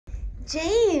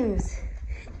James,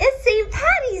 it's St.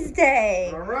 Patty's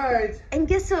Day. All right. And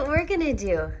guess what we're gonna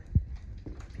do?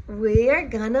 We are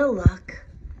gonna look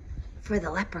for the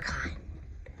leprechaun.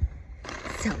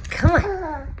 So come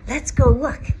on, let's go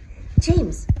look.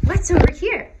 James, what's over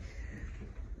here?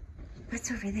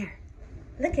 What's over there?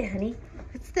 Look at honey.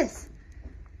 What's this?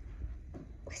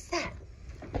 What's that?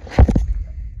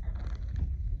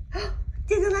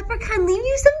 Did the leprechaun leave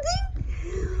you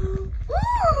something?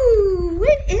 Ooh,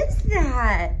 what is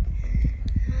that?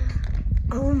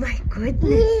 Oh my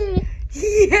goodness.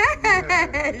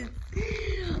 Yes.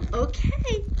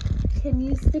 Okay. Can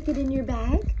you stick it in your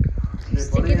bag?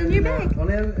 Stick it in your bag.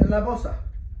 Pon en la bolsa.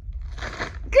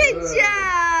 Good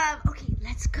job. Okay,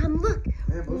 let's come look.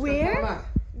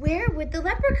 Where would the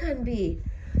leprechaun be?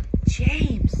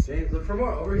 James. James, look for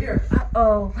more. Over here.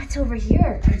 Uh-oh. What's over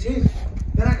here? Hey, James.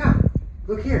 Ven acá.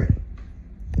 Look here.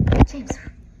 James.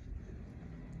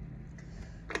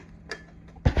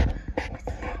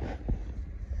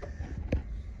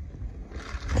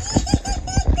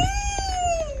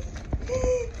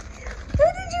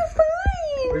 What did you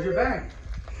find? Where's your bag?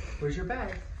 Where's your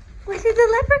bag? What did the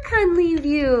leprechaun leave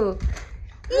you?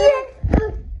 Yeah.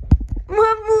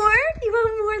 Want more? You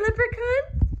want more leprechaun?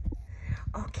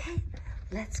 Okay,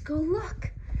 let's go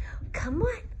look. Come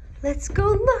on, let's go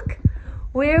look.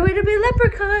 Where would it be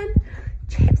leprechaun?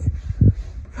 James,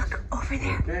 look over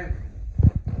there. Okay.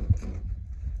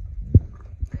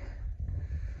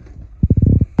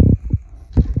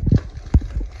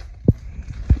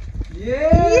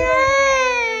 Yay!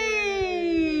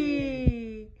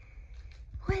 Yay!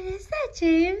 What is that,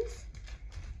 James?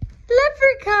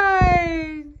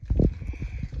 Leprechaun!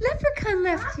 Leprechaun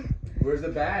left you. Where's the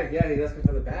bag? Yeah, he's asking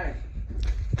for the bag.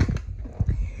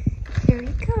 Here we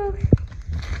go.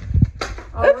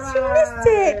 All Oops, you missed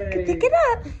it. right. Pick it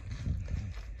up.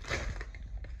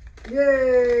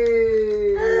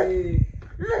 Yay!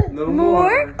 Little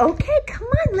more. Okay, come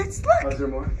on, let's look. Oh, is there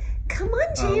more? Come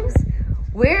on, James. Okay.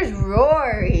 Where's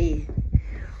Rory?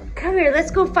 Come here,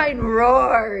 let's go find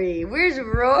Rory. Where's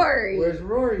Rory? Where's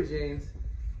Rory, James?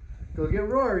 Go get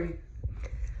Rory.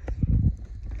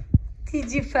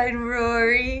 Did you find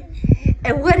Rory?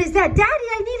 And what is that? Daddy,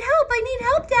 I need help. I need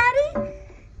help, Daddy.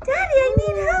 Daddy, I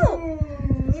need help. Ooh,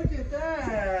 look at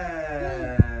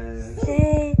that.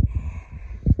 Say,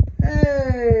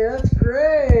 Hey, that's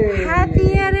great.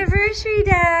 happy anniversary,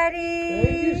 Daddy.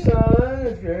 Thank you, son.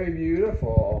 It's very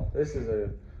beautiful. This is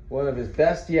one of his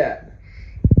best yet.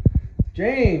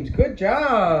 James, good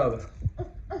job.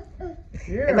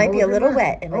 Here, It might be a hold little your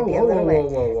wet. back. It might be a little wet.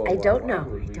 Whoa, I don't why know.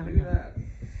 would I we don't do know. that?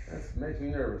 That makes me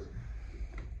nervous.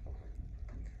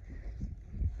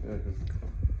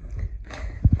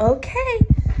 Okay.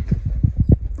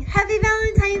 Happy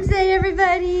Valentine's Day,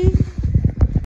 everybody.